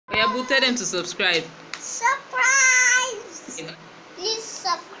Yeah, but tell them to subscribe. Surprise! Yeah. Please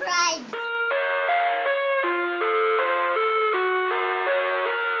subscribe.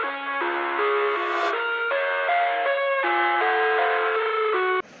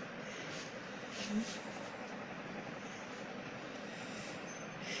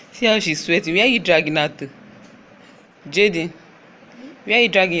 See how she's sweating. Where are you dragging her to? Jaden, where are you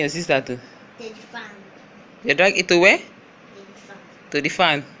dragging your sister to? To the fan. You drag it to where? To the fan. To the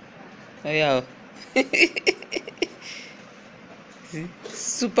fan. Oh yeah.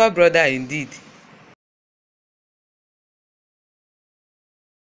 Super brother indeed.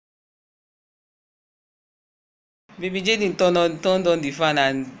 Baby Jaden turned on the fan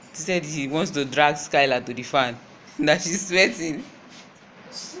and said he wants to drag Skylar to the fan. Now she's sweating.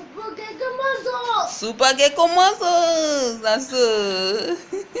 Super gecko muscles. Super gecko muscles. That's so.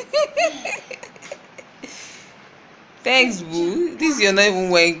 Thanks, boo. This you're not even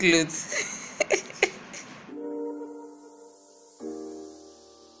wearing clothes.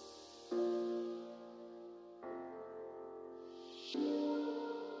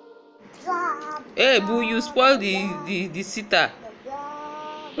 Hey, boo, you spoiled the sitter.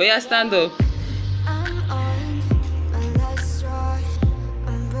 Oh yeah, stand up.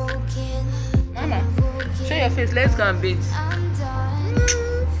 Mama, show your face. Let's go and bathe.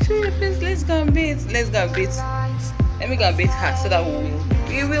 Show your face. Let's go and bathe. Let's go and bathe. Let me go and bathe her so that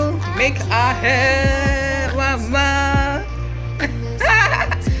we will make our hair, mama.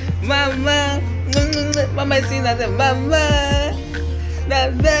 Mama, mama is saying that, mama.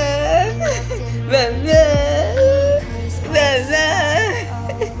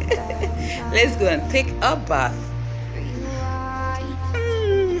 Let's go and take a bath.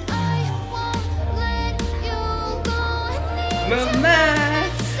 Mama,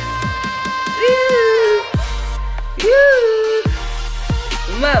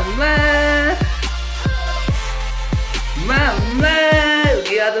 mama, mama,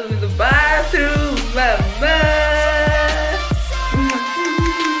 we are in the bathroom, mama.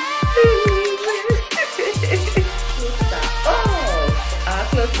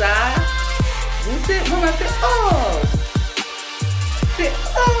 Say, mama, say off. Say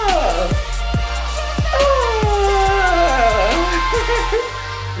off. Oh.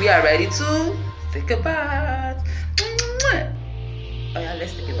 We are ready to take a bath. Oh yeah,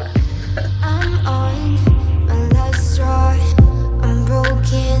 let's take a bath. I'm on my last straw. I'm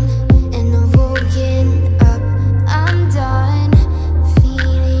broken and I'm woken up. I'm done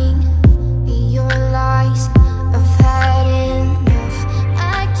feeding your lies. I've had enough. I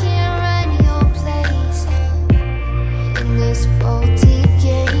can't run your place in this faulty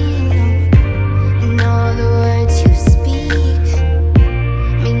game. And all the words you speak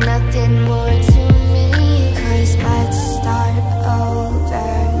mean nothing more to me. 'Cause I'd start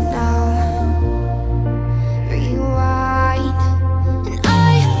over now. Rewind. And I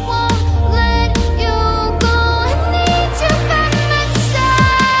won't let you go. I need you by my side.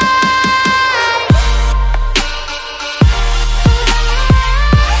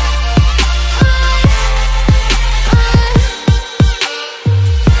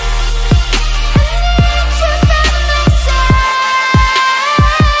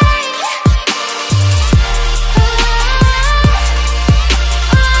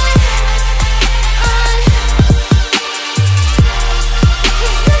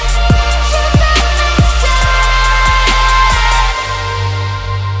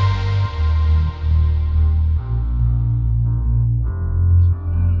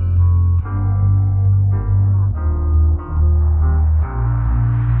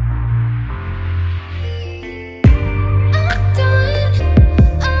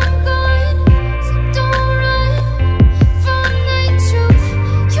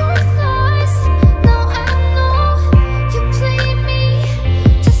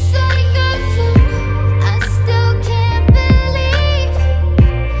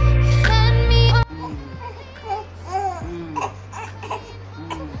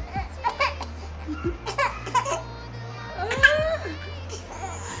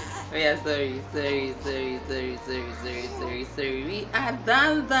 Oh yeah, sorry. We are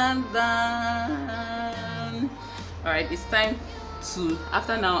done. Alright, it's time to,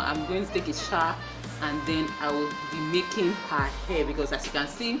 after now, I'm going to take a shower and then I will be making her hair, because as you can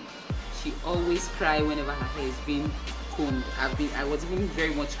see, she always cries whenever her hair is being combed. I was even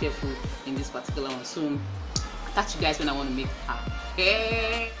very much careful in this particular one. So I'll catch you guys when I want to make her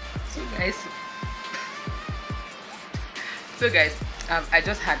hair. So guys, I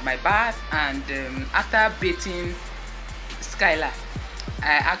just had my bath, and after bathing Skylar,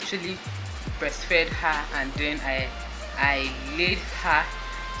 I actually breastfed her, and then I laid her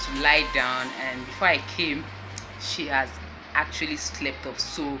to lie down, and before I came she has actually slept off.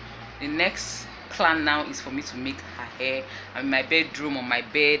 So the next plan now is for me to make her hair. I'm in my bedroom on my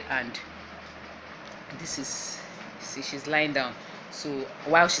bed, and this is, see, she's lying down. So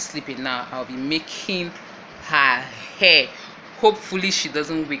while she's sleeping now, I'll be making her hair. Hopefully she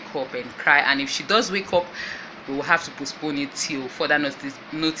doesn't wake up and cry, and if she does wake up, we will have to postpone it till further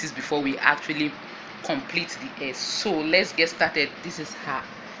notice before we actually complete the hair. So let's get started. This is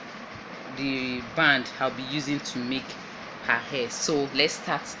the band I'll be using to make her hair. So let's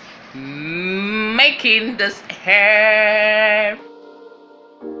start making this hair.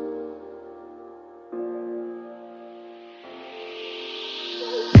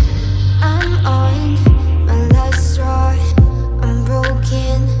 I'm on my last straw. I'm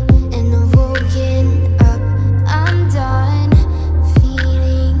broken and I'm woken up. I'm done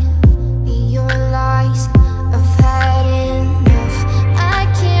feeding your lies. I've had enough. I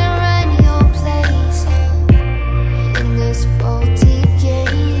can't run your place in this faulty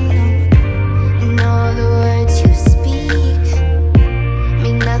game. No. And all the words you speak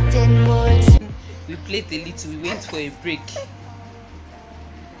mean nothing more to We played a little. We went for a break.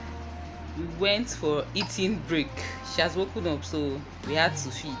 We went for eating break. She has woken up, so we had to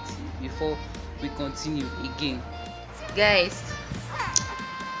feed before we continue again. Guys,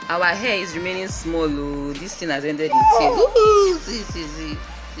 our hair is remaining small. Oh, this thing has ended in tears. Ooh, see,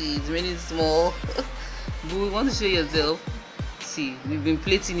 it's remaining small. But we want to show yourself. See, we've been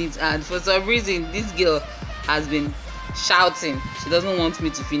plating it, and for some reason this girl has been shouting. She doesn't want me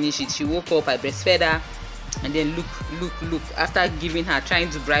to finish it. She woke up, I breastfed her, and then look, after giving her, trying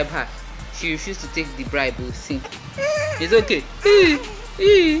to bribe her, she refused to take the bribe. Oh, see, it's okay.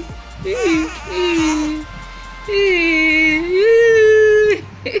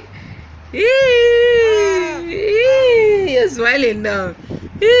 You're smiling now.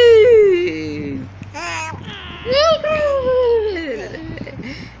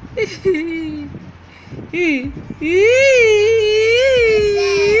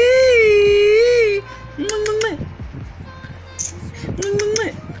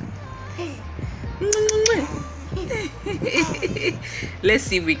 Let's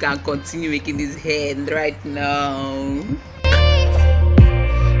see if we can continue making this hair right now.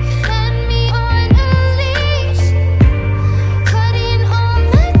 Had me on a leash, cutting all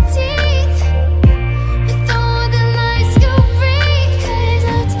my teeth with all the lies you bring. 'Cause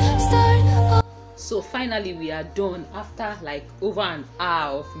let's start. So finally we are done after like over an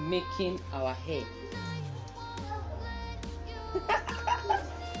hour of making our hair.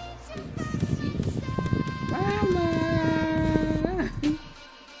 Mama.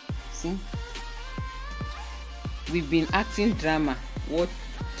 See, we've been acting drama, what,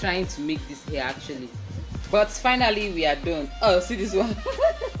 trying to make this hair actually, but finally we are done. Oh, see this one.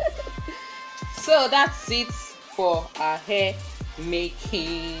 So that's it for our hair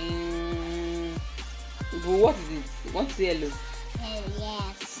making. What is it? Want to say hello?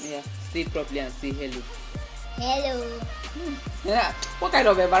 Yes. Yeah, say it properly and say hello. Hello. Yeah. What kind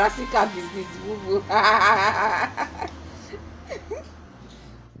of embarrassing cat is this?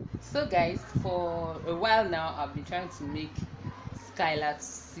 So guys, for a while now I've been trying to make Skylar to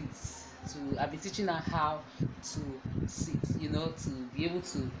sit. I've been teaching her how to sit, you know, to be able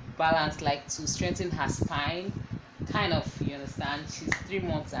to balance, like to strengthen her spine, kind of, you understand. She's 3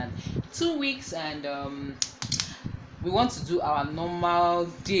 months and 2 weeks, and we want to do our normal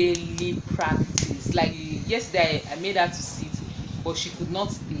daily practice. Like yesterday I made her to sit, but she could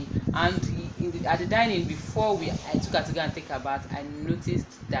not stay, and at the dining before I took her to go and take her bath, I noticed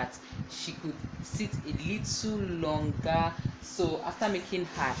that she could sit a little longer. So after making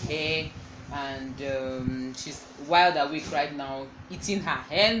her hair, and she's wide awake right now, eating her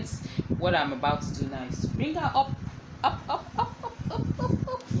hands, what I'm about to do now is to bring her up.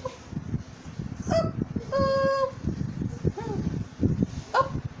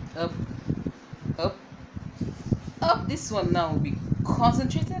 This one now will be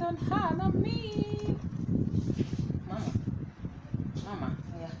concentrated on her, not me. Mama,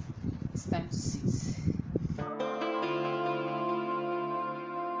 yeah, it's time to sit.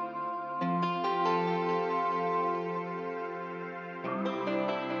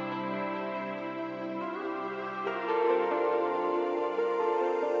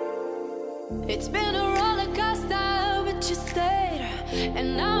 It's been a roller coaster, but you stayed,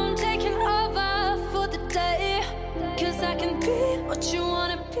 and now I'm taking over for the day. 'Cause I can be what you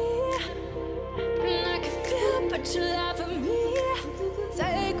wanna be, and I can feel but you love for me.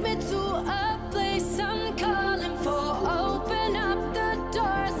 Take me to a place I'm calling for. Open up the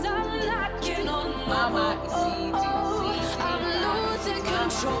doors, I'm knocking on. Mama, I'm losing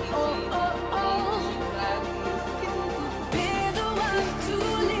control. Be the one to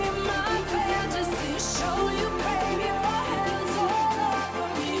live my fantasy. Show you, baby, your hands all over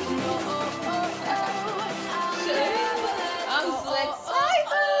me. No, I'll never let I'm go. so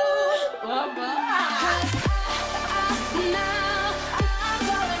excited. Mama. Now I'm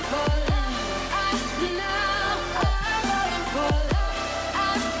falling for love. Now I'm falling for love.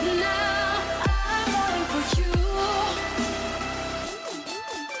 Now I'm falling for you.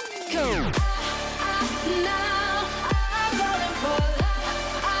 Go. Now I'm falling for love.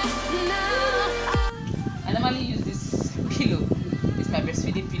 Now. I normally use this pillow. This is my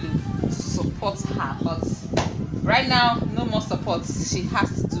breastfeeding pillow to support her, but right now no more support. She has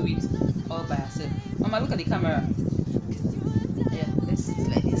to do it all by herself. Mama, look at the camera. Yeah, let's sit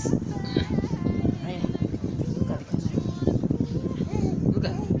like this. Right. Look at the camera. Look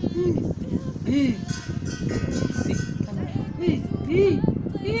at. See, camera.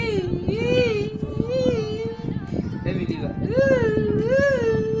 Let me leave her.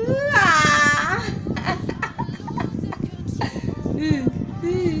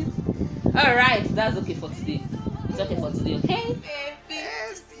 All right, that's okay for today. It's okay for today, okay?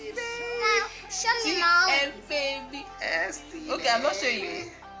 Now, show me now. Baby. Okay, I'm not showing you.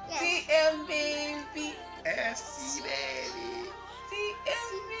 Yes. TM baby. TM baby.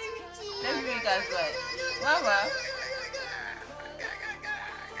 Let me make us right. Mama.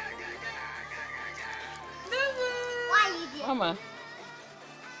 Why you do? Mama.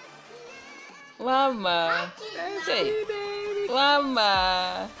 Mama. Say.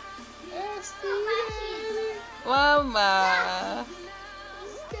 Mama. Mama.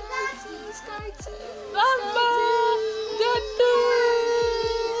 Mama. Dadu.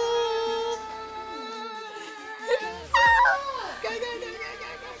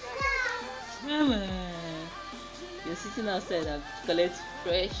 Mama. You're sitting outside and collect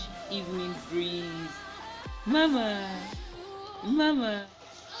fresh evening breeze. Mama. Mama.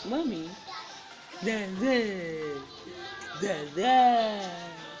 Mommy. Dada. Dada.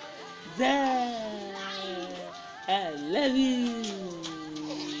 Dada. I love you.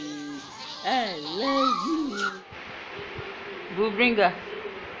 I love you. Boo, bring her.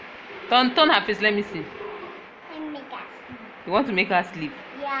 Turn her face. Let me see. And make us. You want to make her sleep?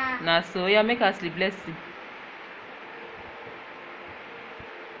 Yeah. Nah, so yeah, make her sleep. Let's see.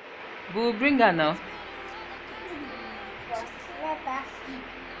 Boo, bring her now. Just let us sleep.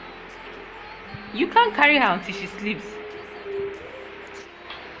 You can't carry her until she sleeps.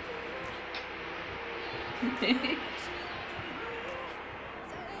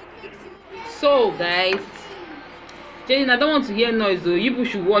 So guys, Jane, I don't want to hear noise though. You people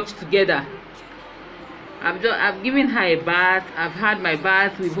should watch together. I've given her a bath. I've had my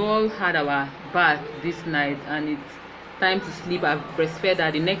bath. We've all had our bath this night, and it's time to sleep. I've breastfed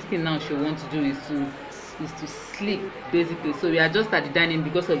her. The next thing now she'll want to do is to sleep basically. So we are just at the dining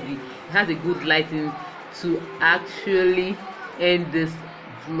because of it has a good lighting to actually end this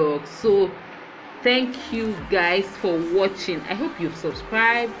vlog. So thank you guys for watching. I hope you've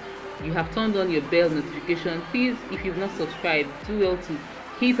subscribed, you have turned on your bell notification. Please, if you've not subscribed, do well to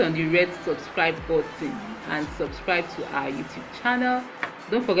hit on the red subscribe button and subscribe to our YouTube channel.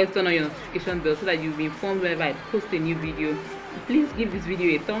 Don't forget to turn on your notification bell so that you'll be informed whenever I post a new video. Please give this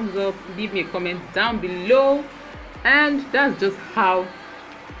video a thumbs up, leave me a comment down below, and that's just how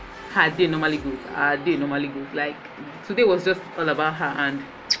her day normally goes. Like today was just all about her, and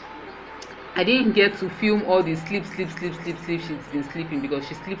I didn't get to film all the sleep she's been sleeping, because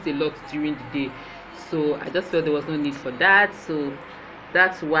she sleeps a lot during the day. So I just felt there was no need for that, so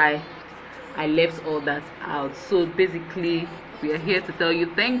that's why I left all that out. So basically we are here to tell you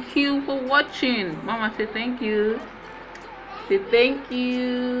thank you for watching. Mama, say thank you. Say thank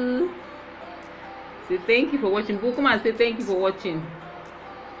you. Say thank you for watching. Go come and say thank you for watching.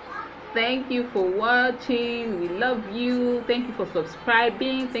 Thank you for watching. We love you. Thank you for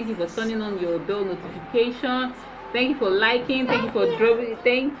subscribing. Thank you for turning on your bell notification. Thank you for liking. Thank you for dropping.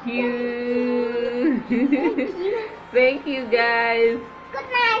 Thank you. Thank you guys. Good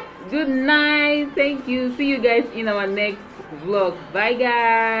night. Good night. Thank you. See you guys in our next vlog. Bye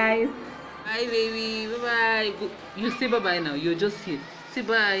guys. Bye baby. Bye bye. You say bye bye now. You're just here. Say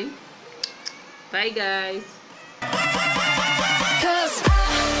bye. Bye guys.